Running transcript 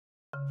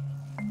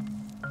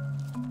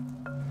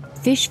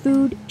Fish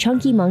food,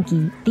 chunky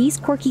monkey, these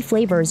quirky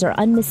flavors are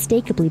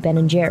unmistakably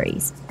Ben &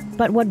 Jerry's.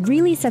 But what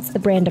really sets the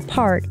brand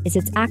apart is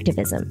its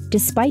activism,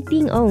 despite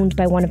being owned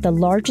by one of the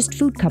largest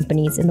food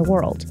companies in the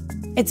world.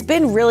 It's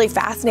been really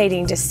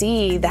fascinating to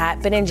see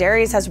that Ben &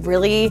 Jerry's has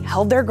really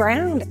held their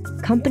ground.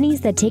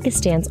 Companies that take a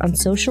stance on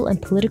social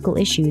and political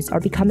issues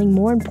are becoming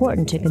more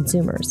important to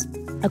consumers.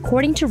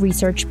 According to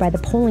research by the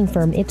polling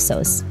firm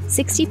Ipsos,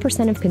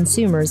 60% of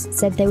consumers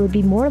said they would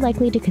be more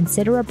likely to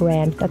consider a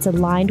brand that's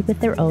aligned with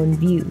their own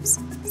views.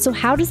 So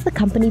how does the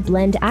company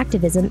blend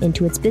activism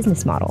into its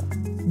business model?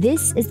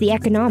 This is the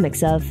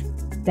economics of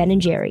Ben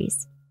 &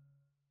 Jerry's.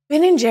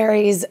 Ben &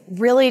 Jerry's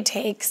really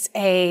takes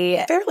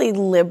a fairly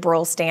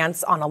liberal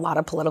stance on a lot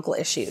of political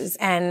issues,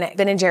 and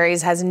Ben &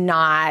 Jerry's has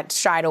not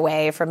shied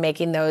away from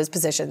making those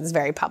positions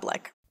very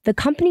public. The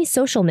company's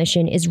social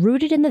mission is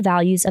rooted in the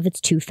values of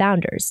its two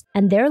founders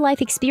and their life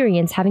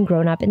experience having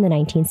grown up in the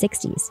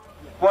 1960s.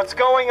 What's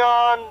going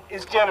on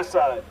is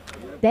genocide.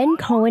 Ben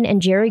Cohen and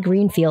Jerry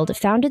Greenfield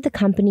founded the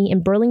company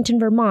in Burlington,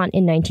 Vermont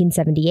in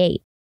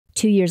 1978.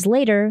 2 years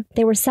later,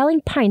 they were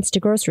selling pints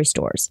to grocery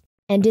stores.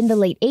 And in the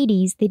late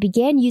 80s, they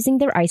began using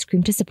their ice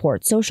cream to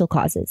support social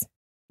causes.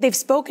 They've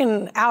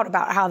spoken out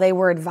about how they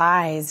were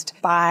advised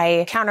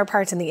by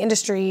counterparts in the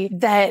industry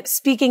that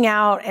speaking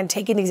out and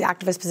taking these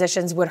activist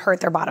positions would hurt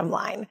their bottom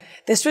line.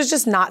 This was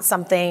just not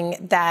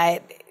something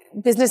that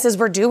businesses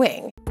were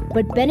doing.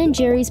 But Ben &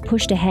 Jerry's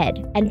pushed ahead,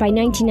 and by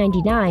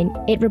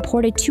 1999, it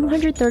reported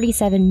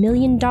 $237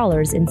 million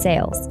in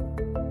sales.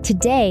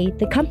 Today,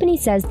 the company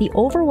says the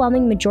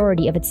overwhelming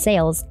majority of its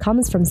sales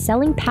comes from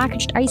selling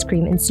packaged ice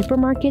cream in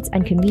supermarkets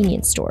and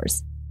convenience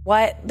stores.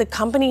 What the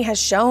company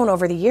has shown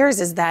over the years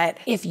is that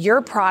if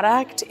your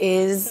product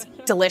is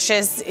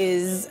delicious,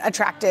 is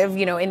attractive,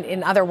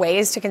 in other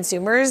ways to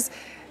consumers,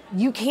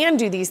 you can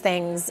do these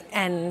things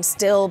and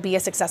still be a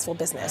successful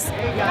business.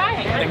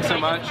 Thanks so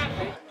much.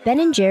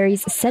 Ben &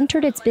 Jerry's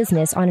centered its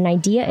business on an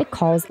idea it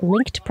calls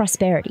linked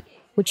prosperity,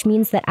 which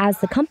means that as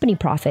the company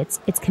profits,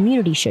 its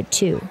community should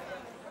too.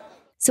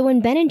 So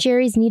when Ben &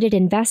 Jerry's needed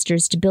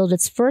investors to build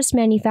its first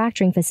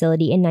manufacturing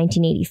facility in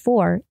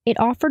 1984, it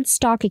offered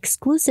stock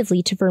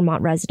exclusively to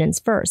Vermont residents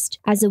first,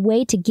 as a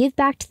way to give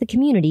back to the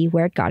community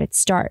where it got its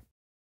start.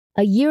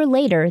 A year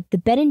later, the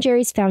Ben &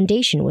 Jerry's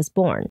Foundation was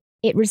born.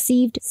 It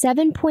received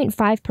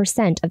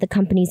 7.5% of the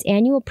company's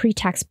annual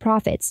pre-tax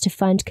profits to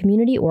fund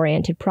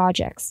community-oriented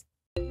projects.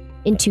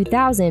 In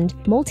 2000,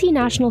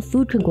 multinational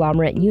food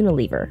conglomerate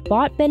Unilever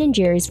bought Ben &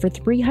 Jerry's for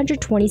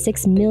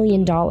 $326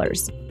 million,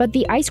 but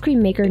the ice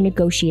cream maker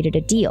negotiated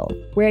a deal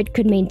where it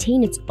could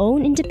maintain its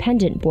own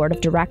independent board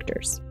of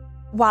directors.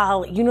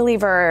 While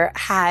Unilever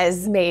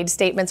has made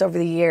statements over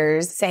the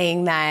years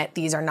saying that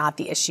these are not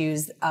the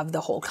issues of the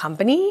whole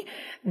company,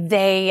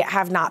 they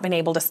have not been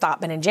able to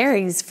stop Ben &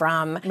 Jerry's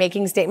from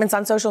making statements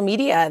on social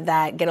media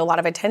that get a lot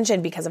of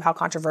attention because of how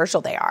controversial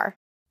they are.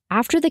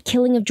 After the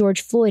killing of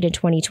George Floyd in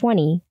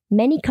 2020,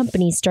 many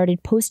companies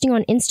started posting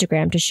on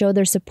Instagram to show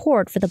their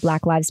support for the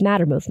Black Lives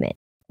Matter movement,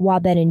 while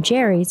Ben &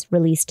 Jerry's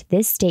released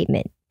this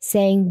statement,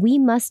 saying we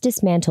must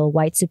dismantle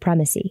white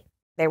supremacy.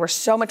 They were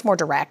so much more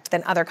direct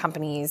than other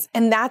companies,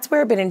 and that's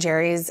where Ben &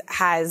 Jerry's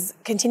has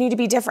continued to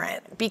be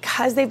different.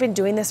 Because they've been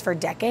doing this for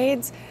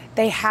decades,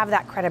 they have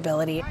that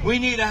credibility. We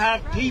need to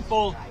have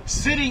people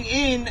sitting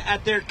in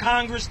at their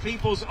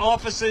congresspeople's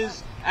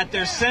offices, at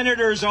their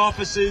senators'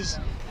 offices,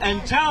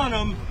 and telling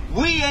them,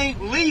 we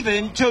ain't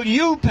leaving till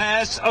you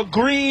pass a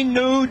Green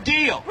New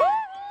Deal.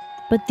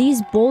 But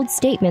these bold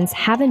statements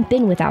haven't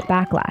been without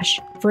backlash.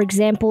 For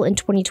example, in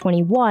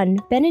 2021,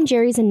 Ben &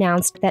 Jerry's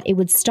announced that it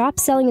would stop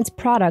selling its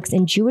products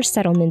in Jewish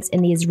settlements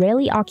in the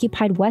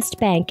Israeli-occupied West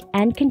Bank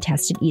and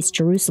contested East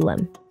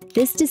Jerusalem.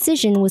 This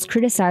decision was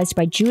criticized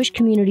by Jewish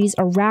communities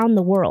around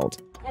the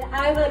world. And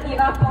I will give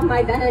up on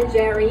my Ben &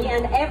 Jerry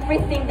and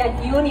everything that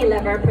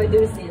Unilever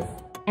produces.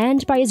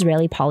 And by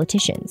Israeli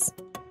politicians.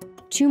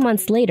 2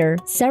 months later,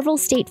 several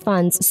state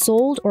funds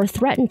sold or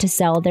threatened to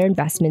sell their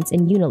investments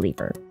in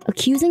Unilever,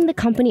 accusing the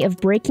company of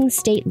breaking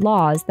state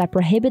laws that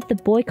prohibit the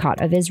boycott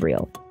of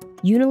Israel.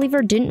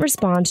 Unilever didn't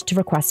respond to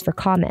requests for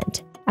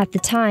comment. At the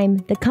time,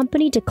 the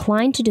company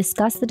declined to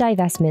discuss the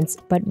divestments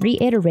but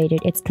reiterated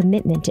its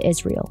commitment to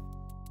Israel.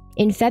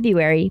 In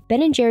February,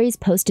 Ben & Jerry's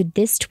posted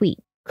this tweet,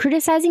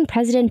 criticizing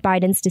President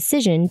Biden's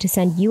decision to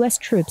send U.S.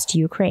 troops to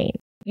Ukraine.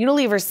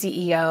 Unilever's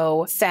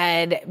CEO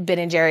said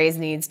Ben & Jerry's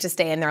needs to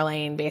stay in their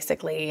lane,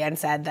 basically, and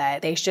said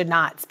that they should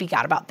not speak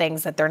out about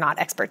things that they're not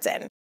experts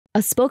in.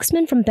 A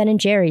spokesman from Ben &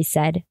 Jerry's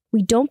said,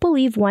 "We don't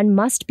believe one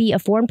must be a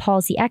foreign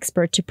policy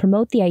expert to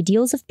promote the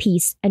ideals of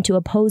peace and to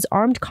oppose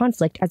armed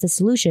conflict as a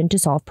solution to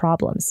solve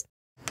problems."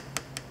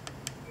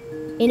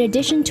 In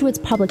addition to its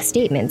public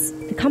statements,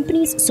 the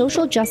company's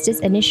social justice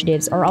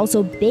initiatives are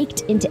also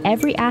baked into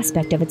every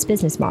aspect of its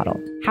business model: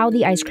 how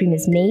the ice cream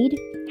is made,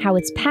 how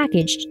it's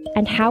packaged,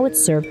 and how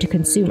it's served to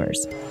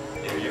consumers.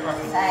 Thank you.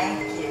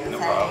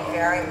 Thank you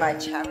very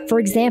much. For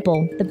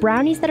example, the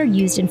brownies that are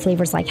used in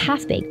flavors like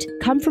half-baked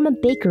come from a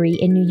bakery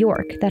in New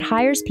York that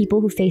hires people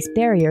who face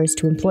barriers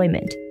to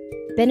employment.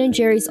 Ben &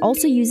 Jerry's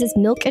also uses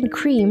milk and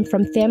cream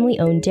from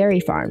family-owned dairy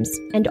farms,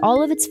 and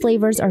all of its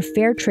flavors are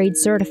fair trade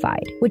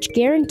certified, which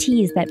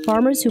guarantees that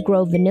farmers who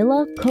grow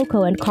vanilla,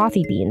 cocoa, and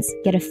coffee beans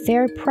get a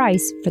fair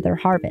price for their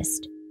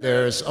harvest.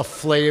 There's a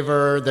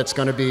flavor that's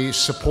going to be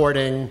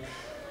supporting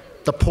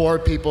the Poor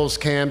People's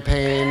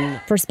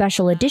Campaign. For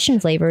special edition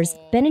flavors,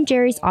 Ben &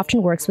 Jerry's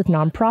often works with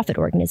nonprofit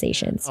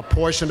organizations. A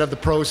portion of the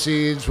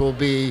proceeds will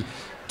be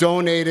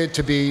donated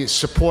to be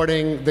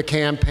supporting the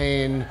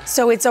campaign.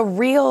 So it's a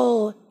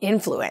real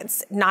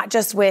influence, not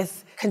just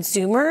with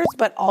consumers,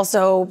 but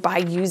also by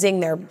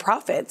using their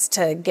profits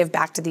to give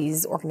back to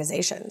these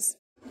organizations.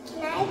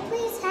 Can I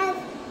please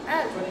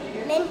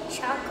have mint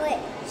chocolate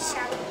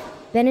shop?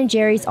 Ben &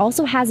 Jerry's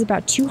also has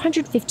about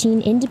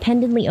 215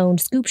 independently owned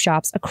scoop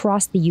shops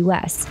across the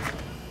U.S.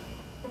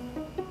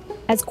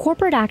 As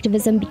corporate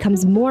activism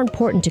becomes more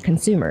important to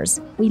consumers,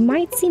 we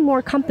might see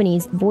more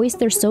companies voice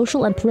their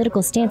social and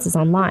political stances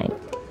online.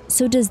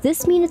 So does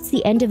this mean it's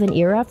the end of an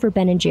era for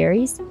Ben &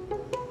 Jerry's?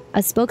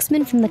 A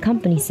spokesman from the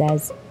company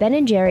says,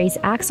 Ben & Jerry's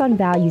acts on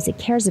values it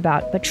cares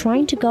about, but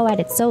trying to go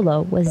at it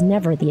solo was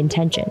never the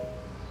intention.